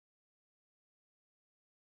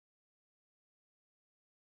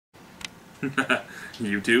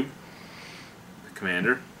YouTube, the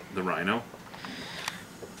Commander, the Rhino.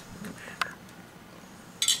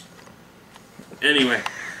 Anyway,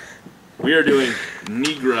 we are doing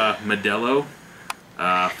Negra Modelo,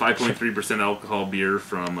 5.3% alcohol beer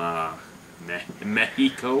from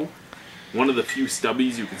Mexico. One of the few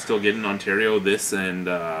stubbies you can still get in Ontario. This and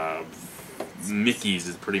Mickey's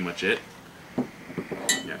is pretty much it.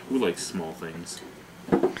 Yeah, who likes small things?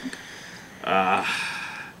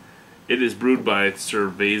 It is brewed by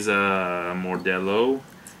Cerveza Modelo.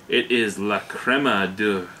 It is La Crema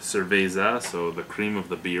de Cerveza, so the cream of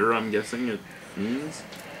the beer, I'm guessing it means.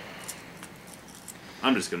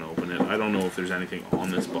 I'm just going to open it. I don't know if there's anything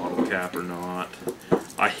on this bottle cap or not.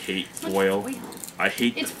 I hate foil. I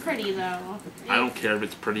hate it's pretty, though. I don't care if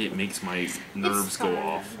it's pretty. It makes my nerves go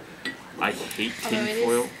off. I hate tin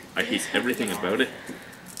foil. I hate everything about it.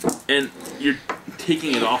 And you're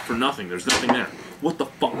taking it off for nothing. There's nothing there. What the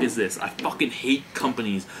fuck is this? I fucking hate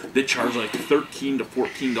companies that charge like $13 to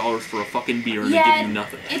 $14 for a fucking beer and they give you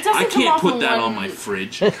nothing. I can't put that on my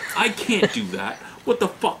fridge. I can't do that. What the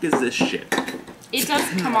fuck is this shit? It does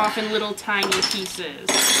come off in little tiny pieces.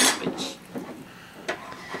 Which...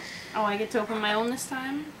 Oh, I get to open my own this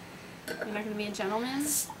time? You're not going to be a gentleman?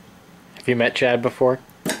 Have you met Chad before?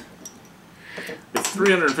 It's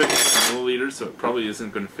 350 milliliters, so it probably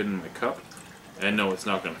isn't going to fit in my cup. And no, it's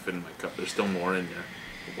not going to fit in my cup. There's still more in there.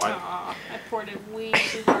 Why? Aw, I poured it way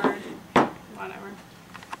too hard. Whatever.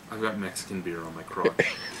 I've got Mexican beer on my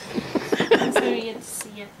crotch. So you get to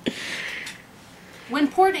see it. When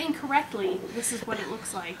poured incorrectly, this is what it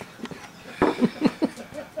looks like.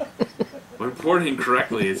 When poured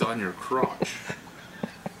incorrectly, it's on your crotch.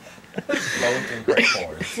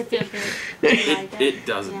 It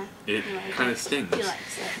doesn't. Yeah, it kind of stings. He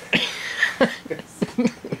likes it.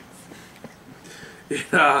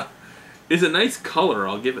 It's a nice color,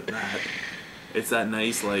 I'll give it that. It's that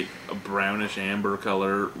nice, like, a brownish amber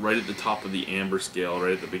color, right at the top of the amber scale,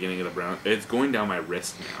 right at the beginning of the brown. It's going down my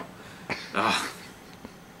wrist now.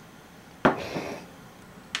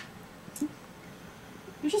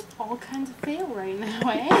 You're just all kinds of fail right now,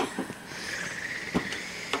 eh?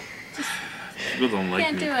 People don't like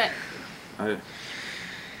Can't me. do it.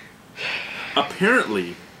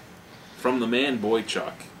 Apparently, from the man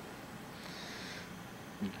Boychuk,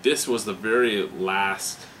 this was the very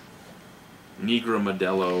last Negra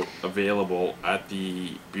Modelo available at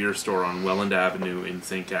the beer store on Welland Avenue in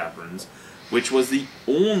St. Catharines, which was the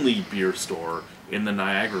only beer store in the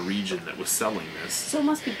Niagara region that was selling this. So it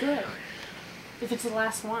must be good. If it's the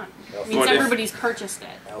last one. It means everybody's purchased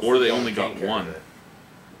it. Or they only got one.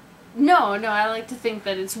 No, I like to think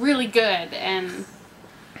that it's really good and...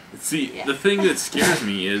 See, the thing that scares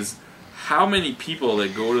me is how many people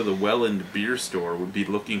that go to the Welland beer store would be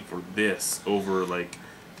looking for this over, like,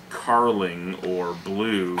 Carling or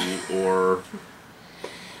Blue or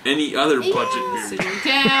any other budget beer. Sitting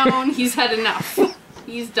down, he's had enough.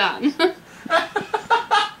 He's done.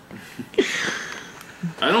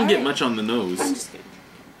 I don't get much on the nose. I'm just kidding.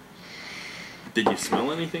 Did you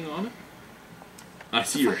smell anything on it? I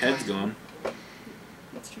see your head's gone.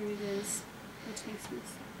 That's true, it is. Which makes me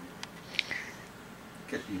sad.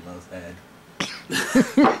 Because she loves head.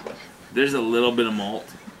 There's a little bit of malt.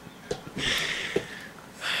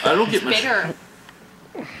 I don't get much. Bitter.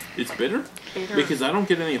 It's bitter? Bitter. Because I don't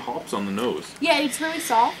get any hops on the nose. Yeah, it's really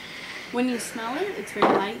soft. When you smell it, it's very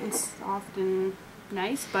light and soft and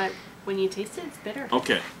nice, but when you taste it, it's bitter.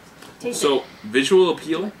 Okay. Taste So, it. visual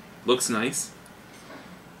appeal, looks nice.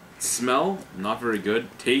 Smell, not very good.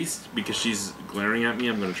 Taste, because she's glaring at me,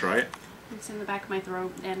 I'm going to try it. It's in the back of my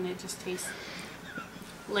throat, and it just tastes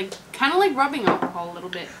like, kind of like rubbing alcohol a little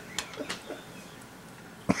bit.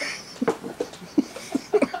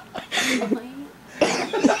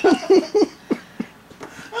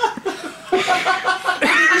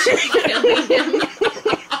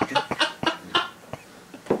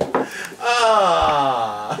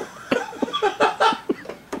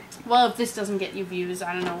 Well, if this doesn't get you views,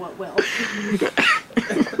 I don't know what will.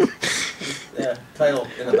 Yeah, title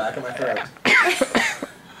in the back of my throat.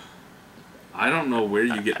 I don't know where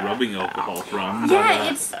you get rubbing alcohol from. Yeah,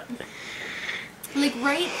 it's like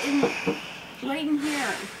right in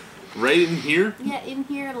here. Right in here? Yeah, in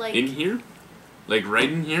here, like. In here? Like right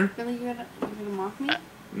in here? Really, you're gonna mock me?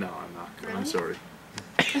 No, I'm not. Really? I'm sorry.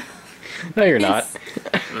 No, you're not.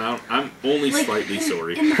 No, I'm only Like, slightly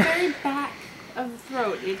sorry. In the very back of the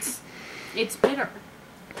throat, it's bitter.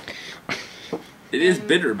 It is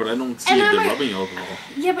bitter, but I don't see the rubbing alcohol.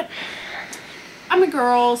 Yeah, but I'm a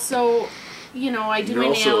girl, so you know I do You're my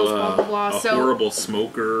nails, also blah blah blah. a horrible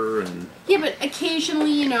smoker, and yeah, but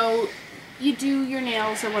occasionally, you know, you do your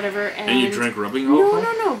nails or whatever, and you drink rubbing alcohol?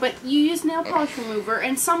 No. But you use nail polish remover,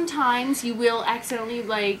 and sometimes you will accidentally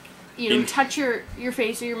touch your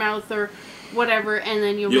face or your mouth or whatever, and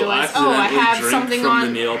then you'll realize, oh, I have something on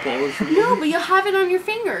the nail polish remover? No, but you'll have it on your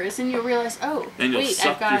fingers, and you'll realize, oh, and you'll wait,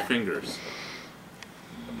 suck I've got your fingers.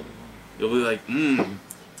 You'll be like, nail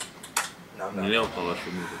polish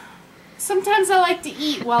remover. Sometimes I like to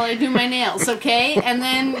eat while I do my nails, okay? And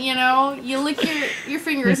then, you lick your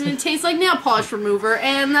fingers and it tastes like nail polish remover,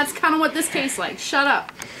 and that's kind of what this tastes like. Shut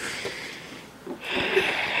up.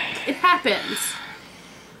 It happens.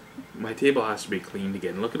 My table has to be cleaned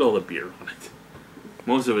again. Look at all the beer on it.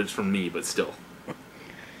 Most of it's from me, but still.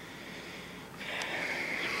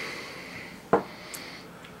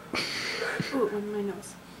 Ooh, on my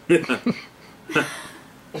nose.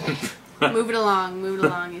 Move it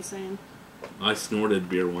along, you're saying. I snorted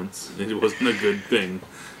beer once. It wasn't a good thing.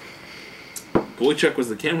 Boychuk was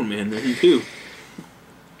the cameraman then too.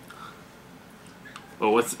 Oh,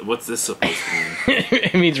 what's this supposed to mean?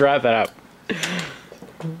 It means wrap that up.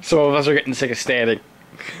 Some of us are getting sick of standing.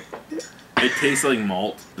 It tastes like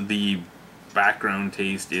malt. The background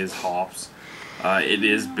taste is hops. It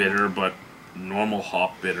is bitter, but normal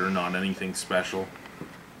hop bitter, not anything special.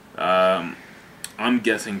 I'm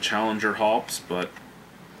guessing Challenger hops, but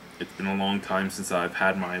it's been a long time since I've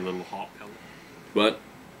had my little hop pellet. But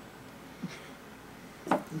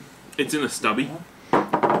it's in a stubby.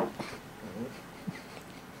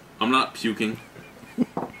 I'm not puking. I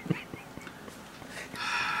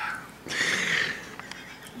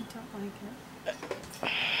don't like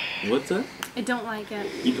it. What's that? I don't like it.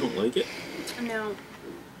 You don't like it? No.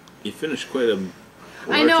 You finished quite a...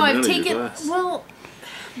 I know, I've taken... Well,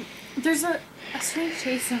 there's a strange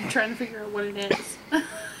taste and I'm trying to figure out what it is.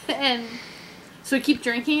 And so I keep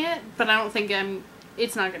drinking it, but I don't think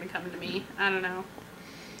it's not going to come to me. I don't know.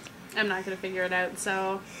 I'm not going to figure it out,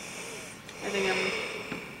 so I think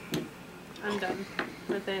I'm done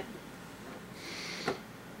with it.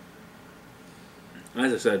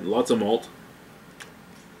 As I said, lots of malt.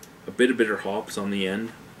 A bit of bitter hops on the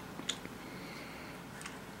end.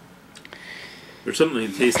 There's something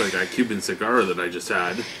that tastes like a Cuban cigar that I just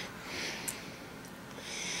had.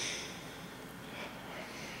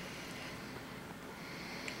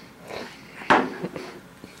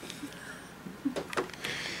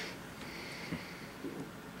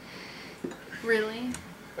 Really?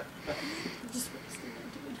 Just wasting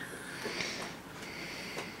it, dude.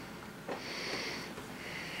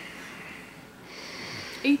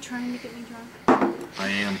 Are you trying to get me drunk? I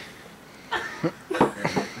am.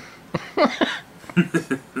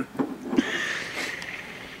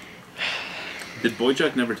 Did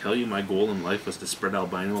Boychuk never tell you my goal in life was to spread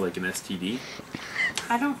albino like an STD?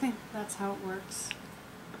 I don't think that's how it works.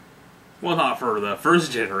 Well, not for the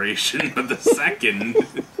first generation, but the second.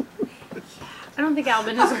 I don't think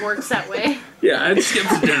albinism works that way. Yeah, I'd skip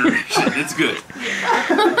the generation. It's good.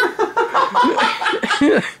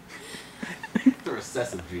 The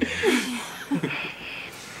recessive gene.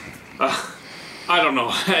 I don't know.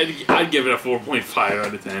 I'd give it a 4.5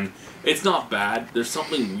 out of 10. It's not bad. There's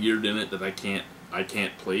something weird in it that I can't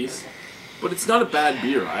place. But it's not a bad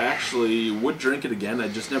beer. I actually would drink it again.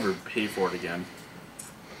 I'd just never pay for it again.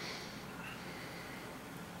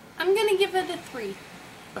 I'm gonna give it a 3.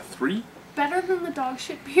 A 3? Better than the dog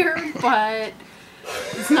shit beer, but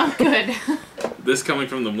it's not good. This coming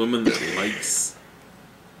from the woman that likes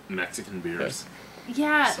Mexican beers.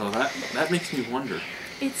 Yeah. So that makes me wonder.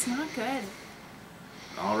 It's not good.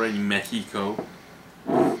 Alright, Mexico.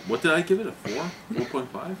 What did I give it? A 4?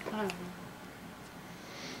 4.5? I don't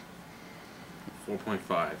know.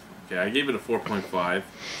 4.5. Okay, I gave it a 4.5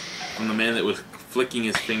 from the man that was flicking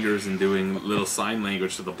his fingers and doing little sign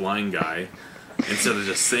language to the blind guy instead of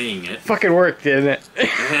just saying it. Fucking worked, didn't it?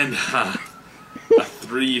 And a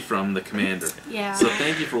 3 from the commander. Yeah. So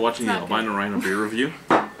thank you for watching the Albino Rhino beer review.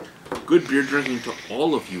 Good beer drinking to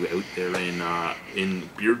all of you out there in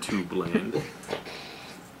BeerTube land.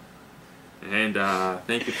 And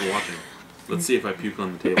thank you for watching. Let's see if I puke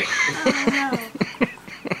on the table. Oh no.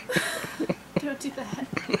 Don't do that.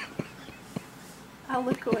 I'll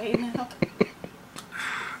look away now.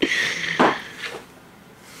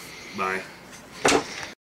 Bye.